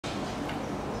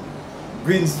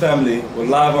Greetings, family. We're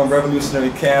live on Revolutionary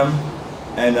Cam,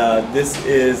 and this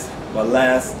is my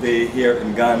last day here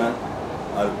in Ghana.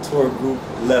 Our tour group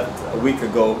left a week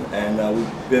ago, and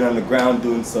we've been on the ground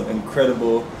doing some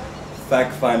incredible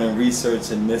fact-finding research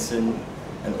and mission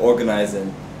and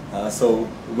organizing. So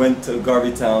we went to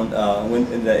Garvey Town,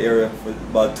 went in that area for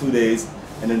about 2 days,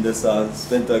 and then just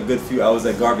spent a good few hours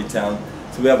at Garvey Town.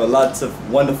 So we have lots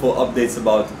of wonderful updates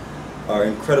about our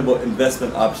incredible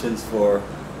investment options for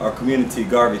our community,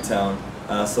 Garvey Town.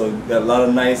 So we got a lot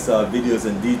of nice videos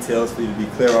and details for you to be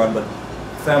clear on. But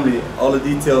family, all the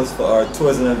details for our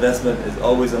tours and investment is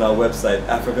always on our website,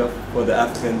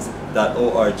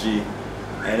 africafortheafricans.org,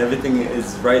 and everything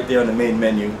is right there on the main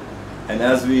menu. And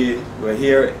as we're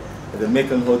here at the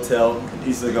Macon Hotel in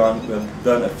East Legon, we've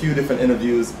done a few different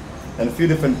interviews and a few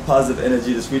different positive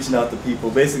energy, just reaching out to people,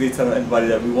 basically telling everybody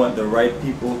that we want the right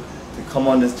people to come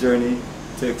on this journey,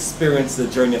 to experience the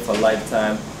journey of a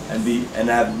lifetime, and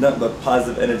have nothing but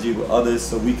positive energy with others,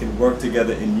 so we can work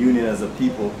together in union as a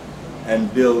people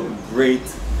and build great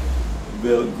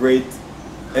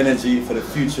energy for the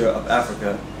future of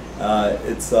Africa.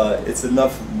 It's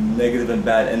enough negative and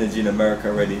bad energy in America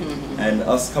already, and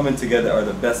us coming together are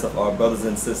the best of our brothers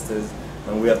and sisters,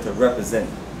 and we have to represent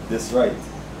this right.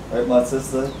 Right, my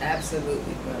sister?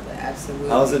 Absolutely, brother, absolutely.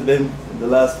 How's it been the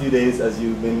last few days as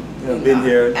you've been, been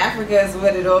here? Africa is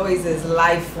what it always is,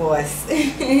 life force.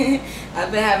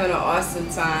 I've been having an awesome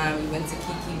time. We went to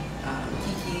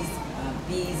Kiki's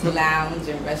Bees Lounge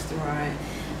and Restaurant.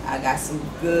 I got some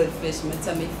good fish, my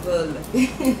tummy full.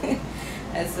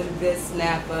 And some good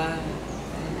snapper.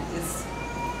 And just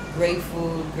great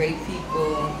food, great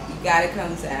people. You gotta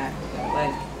come to Africa.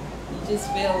 Like, you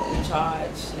just feel in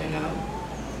charge, you know?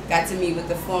 Got to meet with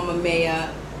the former mayor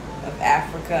of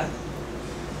Africa.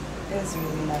 It was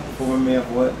really nice. Former mayor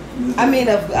of what? I mean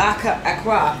of Accra.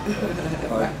 Accra.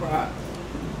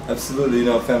 Absolutely,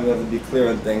 family, we have to be clear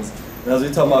on things. And as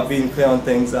we talk about being clear on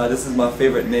things, this is my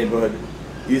favorite neighborhood,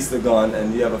 East Legon,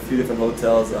 and you have a few different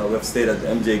hotels. We've stayed at the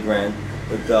MJ Grand,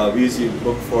 but we usually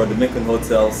book for the Macon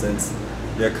Hotel since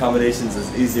the accommodations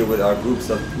is easier with our groups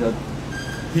of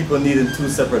people needing 2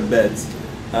 separate beds.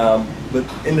 But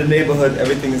in the neighborhood,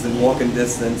 everything is in walking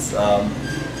distance.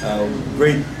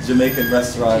 Great Jamaican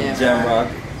restaurant, yeah, Jamrock.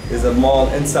 There's a mall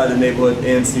inside the neighborhood,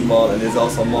 ANC Mall, and there's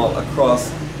also a mall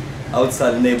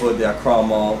outside the neighborhood, the Accra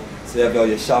Mall. So you have all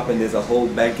your shopping. There's a whole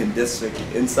banking district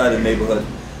inside the neighborhood.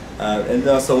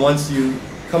 So once you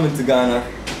come into Ghana,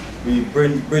 we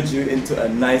bridge you into a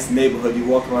nice neighborhood. You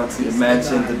walk around, see the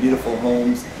mansions, the beautiful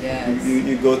homes. Yes.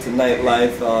 You go to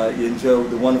nightlife, you enjoy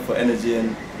the wonderful energy,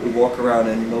 and we walk around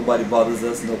and nobody bothers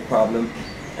us, no problem.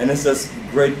 And it's just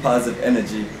great positive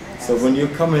energy. So when you're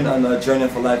coming on a journey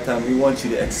of a lifetime, we want you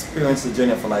to experience the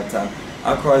journey of a lifetime.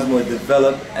 Accra is more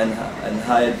developed and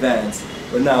high advanced.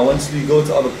 But now, once we go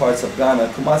to other parts of Ghana,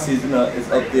 Kumasi is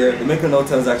up there. The Macon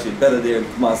Hotel is actually better there in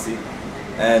Kumasi,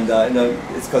 and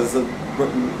it's because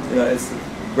it's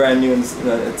brand new, and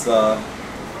it's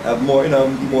have more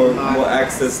more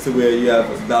access to where you have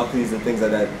balconies and things like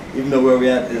that. Even though where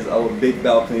we're at is our big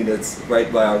balcony that's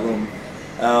right by our room,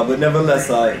 but nevertheless,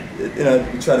 we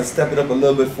try to step it up a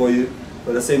little bit for you.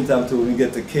 But at the same time, too, when we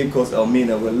get to Cape Coast,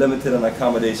 Elmina, we're limited on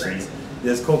accommodations.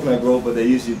 There's Coconut Grove, but they're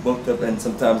usually booked up, and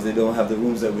sometimes they don't have the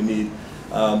rooms that we need.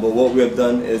 But what we have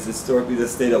done is historically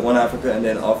just stayed at One Africa and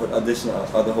then offered additional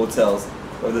other hotels.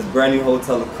 We have this brand new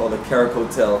hotel called the Carrick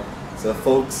Hotel. So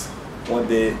folks want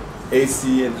the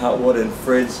AC and hot water and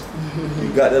fridge, you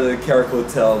got that at the Carrick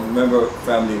Hotel. Remember,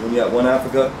 family, when you're at One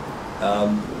Africa,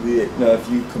 if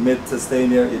you commit to staying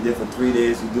there, you're there for 3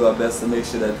 days. We do our best to make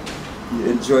sure that you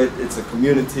enjoy it. It's a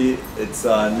community. It's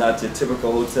not your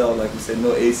typical hotel. Like we said,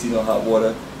 no AC, no hot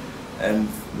water, and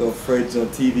no fridge, no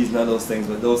TVs, none of those things.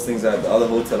 But those things are at the other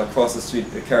hotel across the street,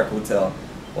 the Carrick Hotel.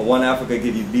 But One Africa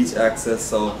give you beach access,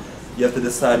 so you have to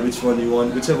decide which one you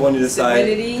want. Whichever one you decide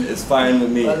is fine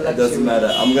with me. It doesn't matter.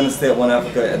 I'm going to stay at One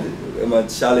Africa in my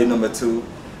chalet number 2.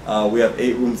 We have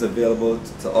 8 rooms available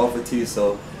to offer to you.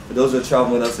 So for those who are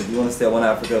traveling with us, if you want to stay at One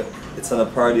Africa, it's on a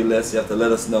priority list. You have to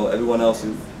let us know. Everyone else,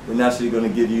 we're naturally going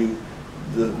to give you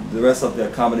the rest of the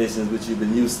accommodations which you've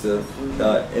been used to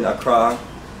in Accra,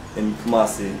 in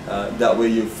Kumasi. That way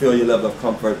you feel your level of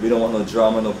comfort. We don't want no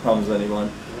drama, no problems with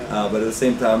anyone. But at the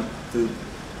same time,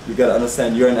 you got to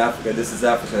understand you're in Africa, this is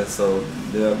Africa, so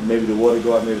maybe the water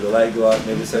go out, maybe the light go out,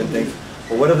 maybe certain things.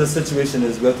 But whatever the situation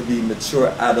is, we have to be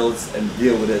mature adults and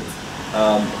deal with it.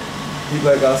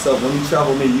 People like ourselves, when you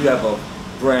travel with me, you have a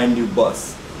brand new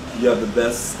bus. You have the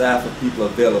best staff of people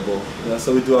available.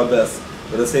 So we do our best.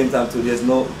 But at the same time too, there's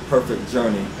no perfect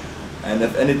journey. And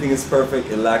if anything is perfect,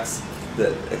 it lacks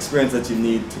the experience that you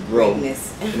need to grow.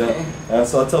 Greatness. You know,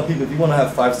 so I tell people, if you want to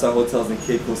have 5-star hotels in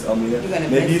Cape Coast, Elmina,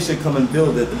 maybe you should come and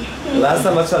build it. The last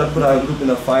time I tried to put our group in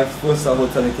a 4-star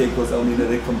hotel in Cape Coast, Elmina,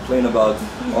 they complain about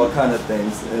all kind of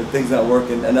things, things not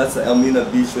working, and that's the Elmina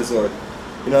Beach Resort.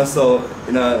 You know, so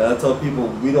I tell people,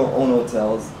 we don't own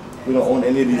hotels. We don't own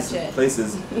any of these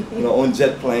places. We don't own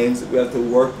jet planes. We have to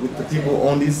work with the people who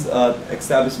own these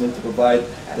establishments to provide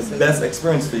the best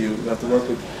experience for you. We have to work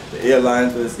with the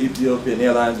airlines, whether it's Ethiopian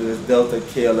Airlines, whether it's Delta,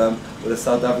 KLM, whether it's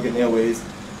South African Airways,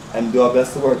 and do our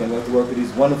best to work. And we have to work with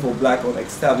these wonderful black-owned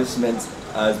establishments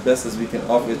as best as we can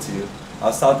offer it to you.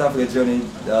 Our South Africa journey,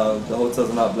 the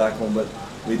hotels are not black-owned, but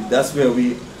that's where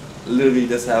we literally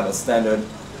just have a standard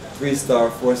 3-star,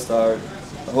 4-star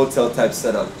hotel type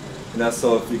setup. You know,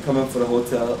 so if you're coming for the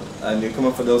hotel and you're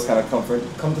coming for those kind of comfort,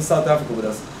 come to South Africa with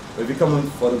us. But if you're coming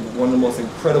for one of the most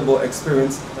incredible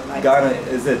experience, Ghana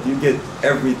is it. You get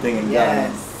everything in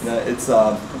Ghana. You know, it's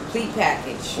complete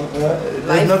package.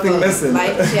 There's nothing missing.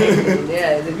 Life changing.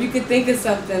 Yeah. If you could think of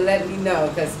something, let me know.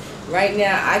 Because right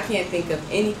now I can't think of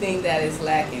anything that is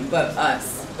lacking. But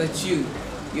us, but you.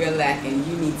 You're lacking.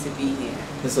 You need to be here.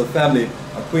 So family,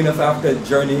 our Queen of Africa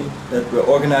journey that we're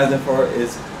organizing for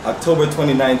is October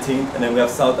 2019, and then we have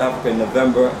South Africa in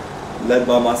November, led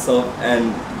by myself,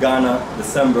 and Ghana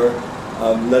December,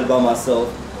 led by myself.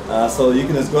 So you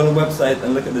can just go on the website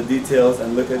and look at the details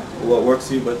and look at what works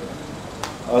for you. But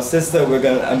our sister, we're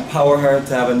going to empower her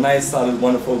to have a nice, solid,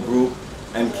 wonderful group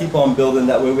and keep on building.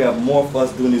 That way we have more of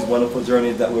us doing these wonderful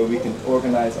journeys. That way we can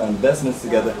organize our investments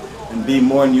together and be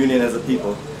more in union as a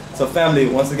people. So family,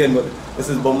 once again, this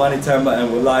is Bomani Tamba,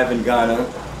 and we're live in Ghana,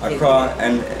 Accra,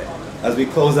 and as we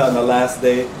close out on the last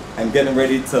day and getting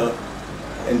ready to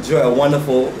enjoy a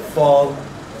wonderful fall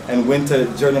and winter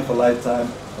journey of a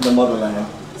lifetime in the motherland.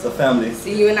 So family.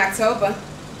 See you in October.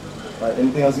 Right,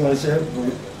 anything else you want to share?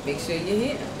 Make sure you're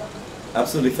here.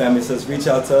 Absolutely, family. So just reach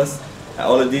out to us.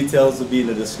 All the details will be in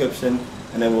the description,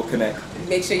 and then we'll connect.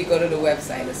 Make sure you go to the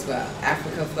website as well,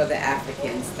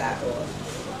 africafortheafricans.org.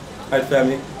 All right,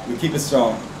 family. We keep it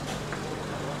strong.